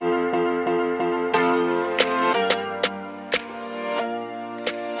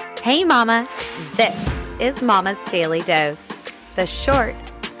Hey Mama, this is Mama's Daily Dose, the short,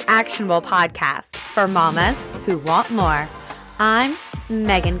 actionable podcast for mamas who want more. I'm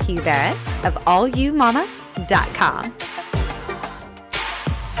Megan Q. Barrett of AllYouMama.com.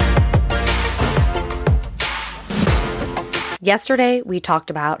 Yesterday, we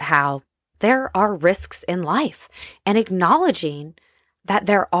talked about how there are risks in life and acknowledging that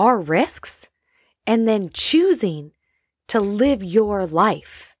there are risks and then choosing to live your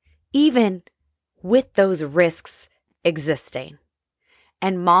life even with those risks existing.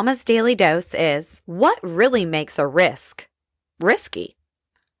 And Mama's Daily Dose is, what really makes a risk risky?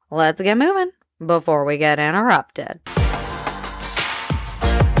 Let's get moving before we get interrupted.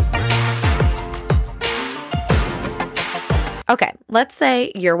 Okay, let's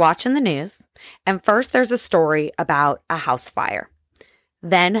say you're watching the news, and first there's a story about a house fire.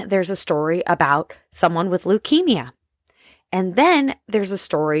 Then there's a story about someone with leukemia. And then there's a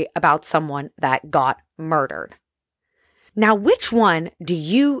story about someone that got murdered. Now, which one do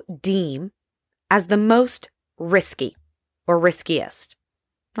you deem as the most risky or riskiest?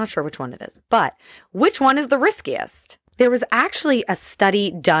 Not sure which one it is, but which one is the riskiest? There was actually a study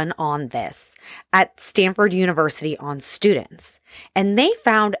done on this at Stanford University on students, and they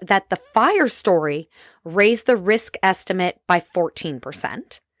found that the fire story raised the risk estimate by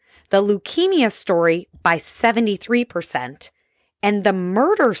 14%, the leukemia story by 73%, and the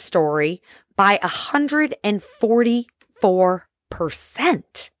murder story by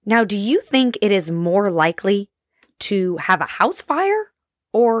 144%. Now, do you think it is more likely to have a house fire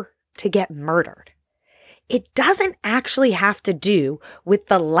or to get murdered? It doesn't actually have to do with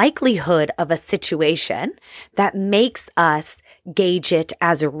the likelihood of a situation that makes us gauge it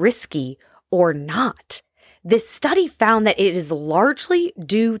as risky or not. This study found that it is largely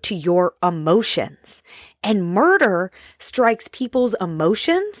due to your emotions, and murder strikes people's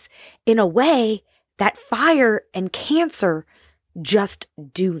emotions in a way that fire and cancer just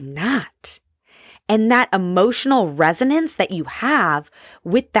do not. And that emotional resonance that you have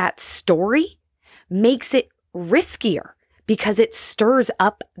with that story makes it riskier because it stirs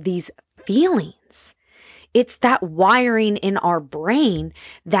up these feelings. It's that wiring in our brain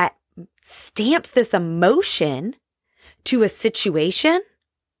that stamps this emotion to a situation,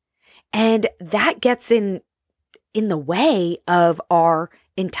 and that gets in the way of our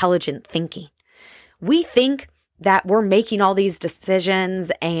intelligent thinking. We think that we're making all these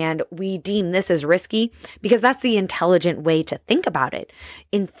decisions and we deem this as risky because that's the intelligent way to think about it.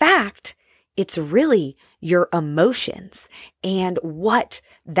 In fact, it's really your emotions and what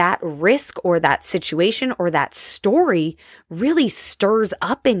that risk or that situation or that story really stirs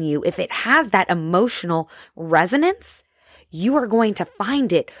up in you. If it has that emotional resonance, you are going to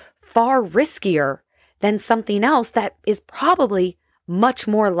find it far riskier than something else that is probably much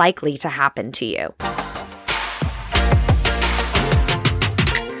more likely to happen to you.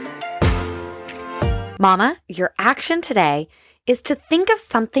 Mama, your action today is to think of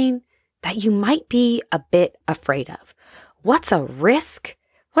something that you might be a bit afraid of. What's a risk?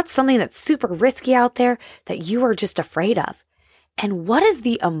 What's something that's super risky out there that you are just afraid of? And what is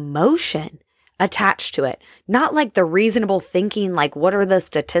the emotion attached to it? Not like the reasonable thinking, like what are the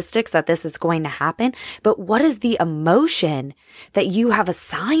statistics that this is going to happen, but what is the emotion that you have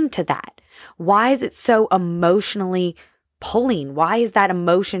assigned to that? Why is it so emotionally pulling? Why is that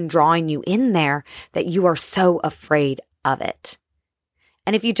emotion drawing you in there that you are so afraid of it?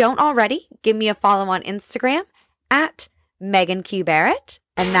 And if you don't already, give me a follow on Instagram at Megan Q. Barrett,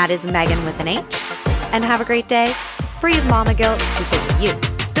 and that is Megan with an H. And have a great day, free of mama guilt because you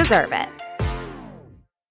deserve it.